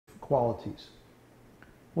qualities.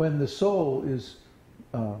 When the soul is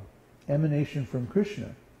emanation from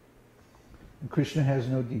Krishna, and Krishna has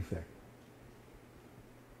no defect.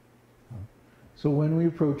 So when we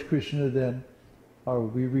approach Krishna, then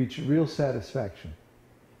we reach real satisfaction,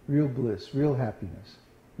 real bliss, real happiness,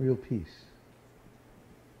 real peace.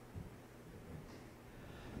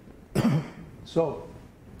 So,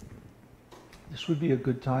 this would be a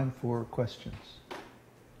good time for questions.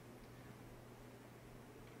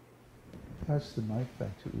 Pass the mic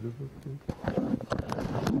back to Uddhava, please.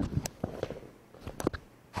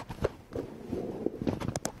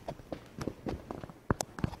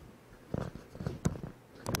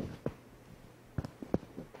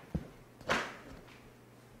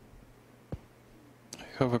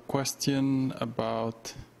 I have a question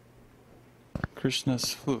about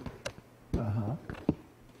Krishna's flute. Uh-huh.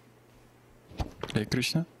 Hey,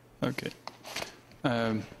 Krishna? Okay.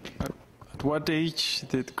 At what age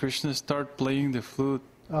did Krishna start playing the flute?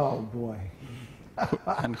 Oh boy.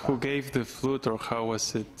 And who gave the flute, or how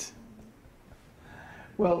was it?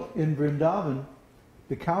 Well, in Vrindavan,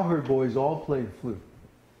 the cowherd boys all played flute.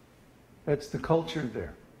 That's the culture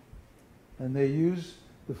there. And they use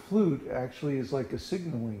the flute actually as like a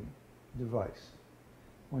signaling device.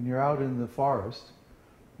 When you're out in the forest,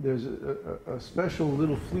 there's a special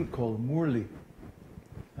little flute called murli.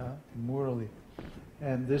 Murli.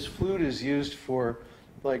 And this flute is used for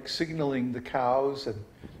like signaling the cows and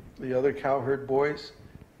the other cowherd boys,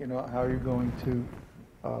 you know, how you're going to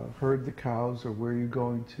herd the cows, or where you're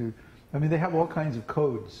going to, I mean, they have all kinds of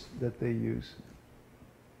codes that they use,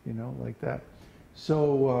 you know, like that.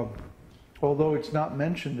 So, although it's not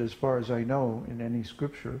mentioned as far as I know in any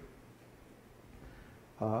scripture,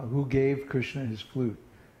 who gave Krishna his flute,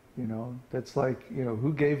 you know, that's like, you know,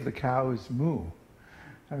 who gave the cow his moo?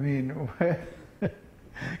 I mean,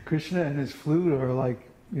 Krishna and his flute are like,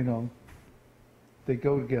 you know, they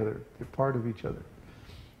go together. They're part of each other.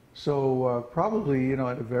 So probably, you know,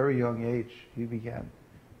 at a very young age, he began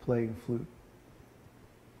playing flute.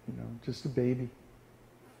 You know, just a baby.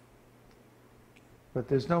 But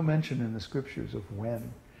there's no mention in the scriptures of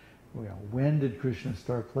when. You know, when did Krishna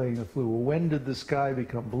start playing the flute? Well, when did the sky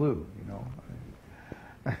become blue? You know.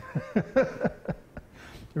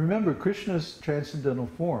 Remember, Krishna's transcendental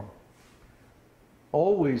form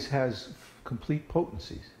always has complete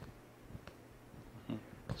potencies.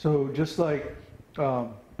 So just like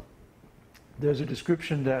there's a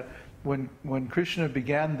description that when Krishna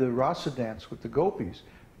began the rasa dance with the gopis,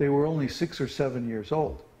 they were only 6 or 7 years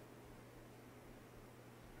old.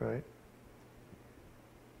 Right?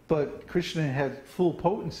 But Krishna had full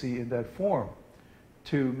potency in that form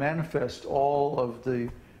to manifest all of the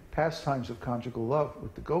pastimes of conjugal love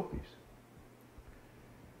with the gopis.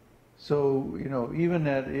 So, you know, even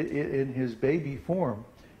in his baby form,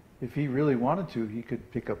 if he really wanted to, he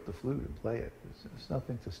could pick up the flute and play it. There's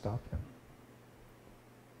nothing to stop him.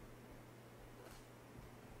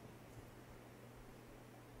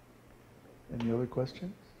 Any other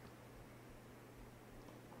questions?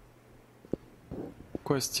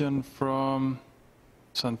 Question from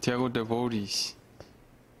Santiago devotees.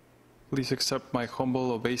 Please accept my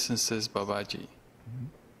humble obeisances, Babaji. Mm-hmm.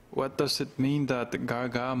 What does it mean that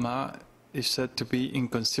Gargama is said to be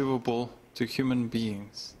inconceivable to human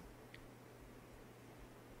beings?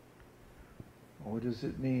 What does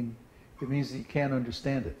it mean? It means that you can't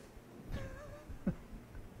understand it.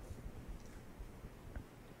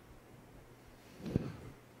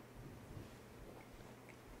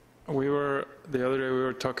 The other day we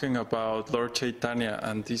were talking about Lord Chaitanya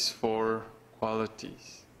and these 4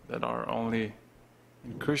 qualities that are only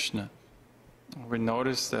in Krishna. We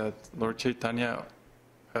noticed that Lord Chaitanya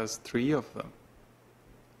has 3 of them.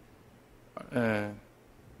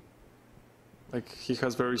 Like he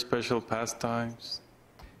has very special pastimes.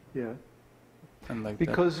 Yeah. And like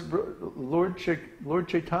because Lord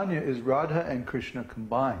Chaitanya is Radha and Krishna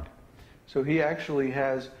combined. So he actually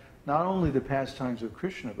has not only the pastimes of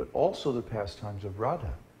Krishna, but also the pastimes of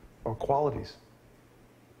Radha, or qualities.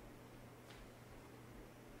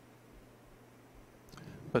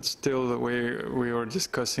 But still, the way we were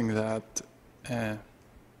discussing that,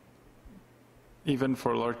 even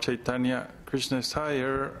for Lord Chaitanya, Krishna is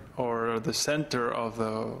higher, or the center of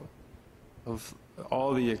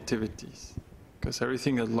all the activities, because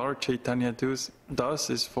everything that Lord Chaitanya does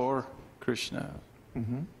is for Krishna.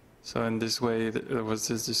 Mm-hmm. So in this way, there was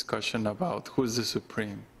this discussion about who's the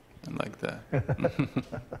supreme, and like that.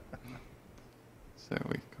 So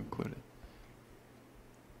we concluded.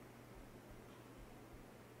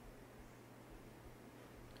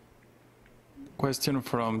 Question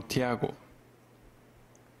from Tiago.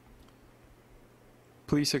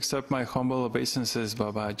 Please accept my humble obeisances,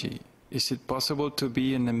 Babaji. Is it possible to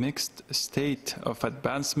be in a mixed state of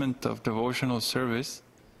advancement of devotional service?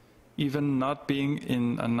 Even not being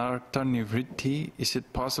in anartha nivritti, is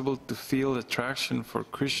it possible to feel attraction for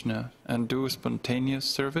Krishna and do spontaneous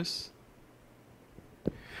service?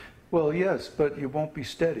 Well, yes, but you won't be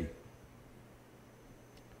steady.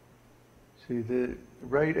 See,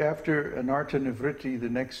 right after anartha nivritti, the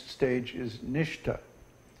next stage is nishtha,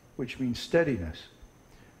 which means steadiness.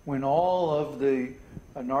 When all of the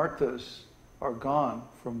anarthas are gone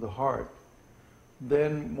from the heart,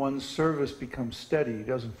 then one's service becomes steady. It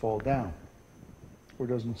doesn't fall down, or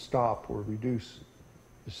doesn't stop or reduce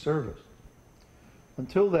the service.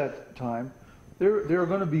 Until that time, there are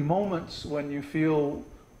going to be moments when you feel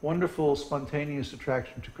wonderful, spontaneous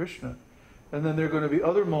attraction to Krishna, and then there are going to be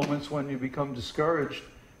other moments when you become discouraged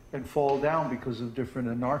and fall down because of different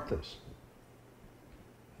anarthas.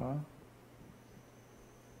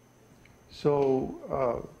 So,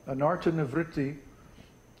 anartha nivritti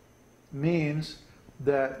means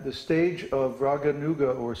that the stage of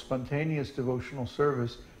raganuga, or spontaneous devotional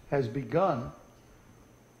service, has begun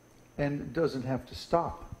and it doesn't have to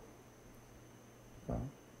stop.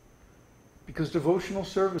 Because devotional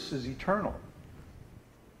service is eternal.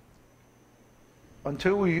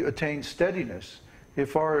 Until we attain steadiness,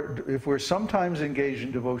 if we're sometimes engaged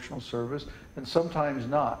in devotional service and sometimes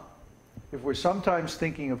not, if we're sometimes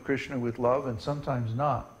thinking of Krishna with love and sometimes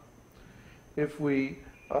not, if we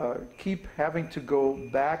keep having to go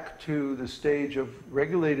back to the stage of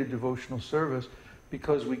regulated devotional service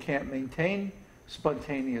because we can't maintain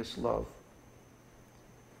spontaneous love,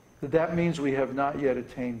 that means we have not yet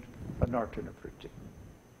attained anartha nivritti.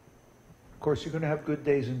 Of course, you're going to have good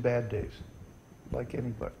days and bad days, like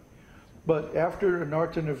anybody. But after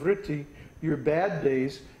anartha nivritti, your bad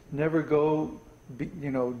days never go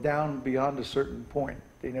down beyond a certain point.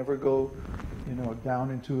 They never go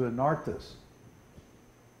down into anarthas.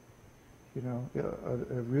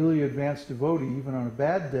 A really advanced devotee, even on a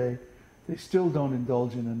bad day, they still don't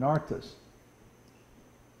indulge in anarthas.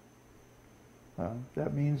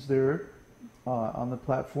 That means they're on the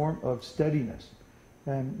platform of steadiness.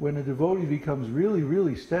 And when a devotee becomes really,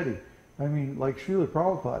 really steady, I mean, like Srila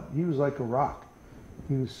Prabhupada, he was like a rock.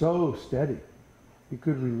 He was so steady. You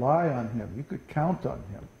could rely on him. You could count on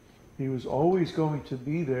him. He was always going to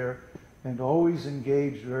be there and always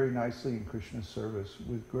engaged very nicely in Krishna's service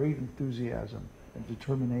with great enthusiasm and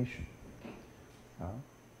determination.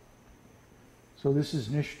 So this is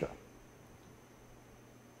nishtha.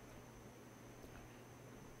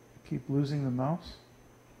 Keep losing the mouse?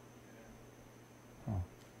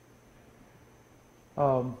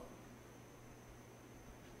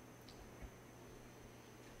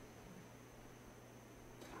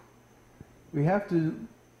 We have to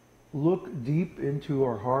look deep into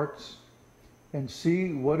our hearts and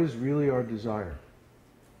see what is really our desire.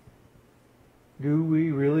 Do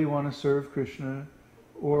we really want to serve Krishna,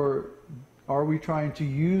 or are we trying to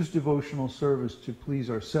use devotional service to please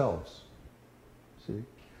ourselves? See?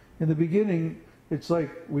 In the beginning, it's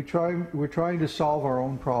like we're trying to solve our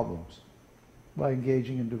own problems by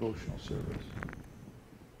engaging in devotional service.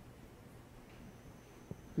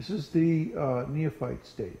 This is the neophyte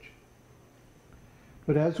stage.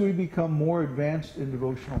 But as we become more advanced in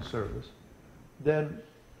devotional service, then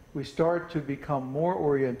we start to become more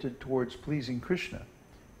oriented towards pleasing Krishna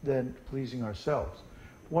than pleasing ourselves.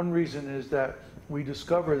 One reason is that we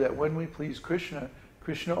discover that when we please Krishna,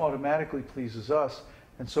 Krishna automatically pleases us,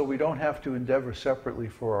 and so we don't have to endeavor separately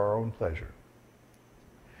for our own pleasure.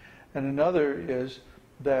 And another is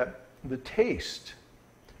that the taste,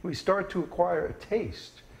 we start to acquire a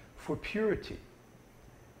taste for purity.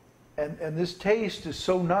 And this taste is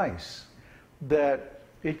so nice that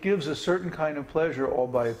it gives a certain kind of pleasure all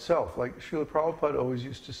by itself. Like Srila Prabhupada always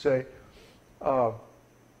used to say,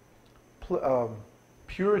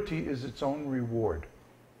 purity is its own reward.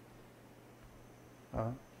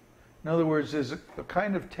 In other words, there's a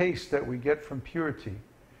kind of taste that we get from purity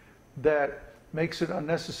that makes it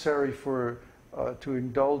unnecessary to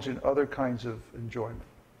indulge in other kinds of enjoyment.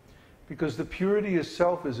 Because the purity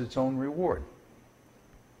itself is its own reward.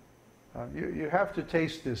 You have to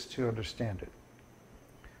taste this to understand it.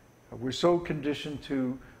 We're so conditioned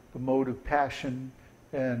to the mode of passion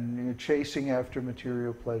and chasing after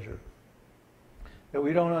material pleasure that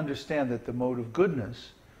we don't understand that the mode of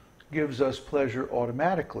goodness gives us pleasure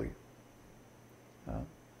automatically.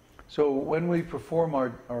 So when we perform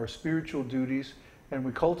our spiritual duties and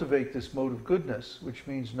we cultivate this mode of goodness, which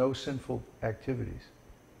means no sinful activities,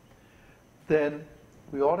 then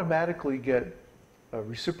we automatically get a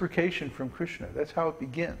reciprocation from Krishna. That's how it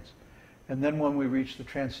begins. And then when we reach the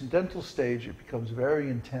transcendental stage, it becomes very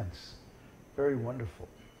intense, very wonderful.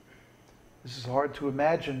 This is hard to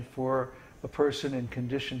imagine for a person in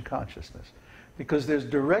conditioned consciousness, because there's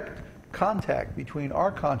direct contact between our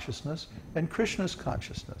consciousness and Krishna's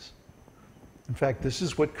consciousness. In fact, this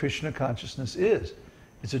is what Krishna consciousness is.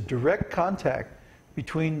 It's a direct contact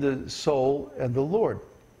between the soul and the Lord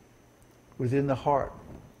within the heart.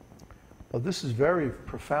 Well, this is very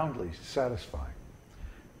profoundly satisfying.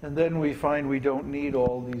 And then we find we don't need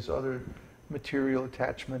all these other material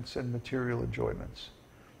attachments and material enjoyments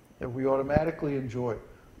that we automatically enjoy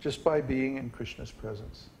just by being in Krishna's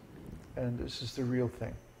presence. And this is the real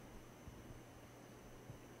thing.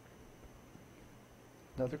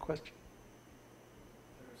 Another question?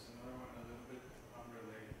 There's another one a little bit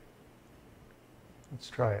unrelated. Let's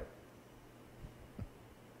try it.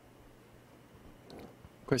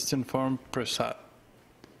 Question from Prasad.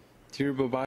 Dear Baba,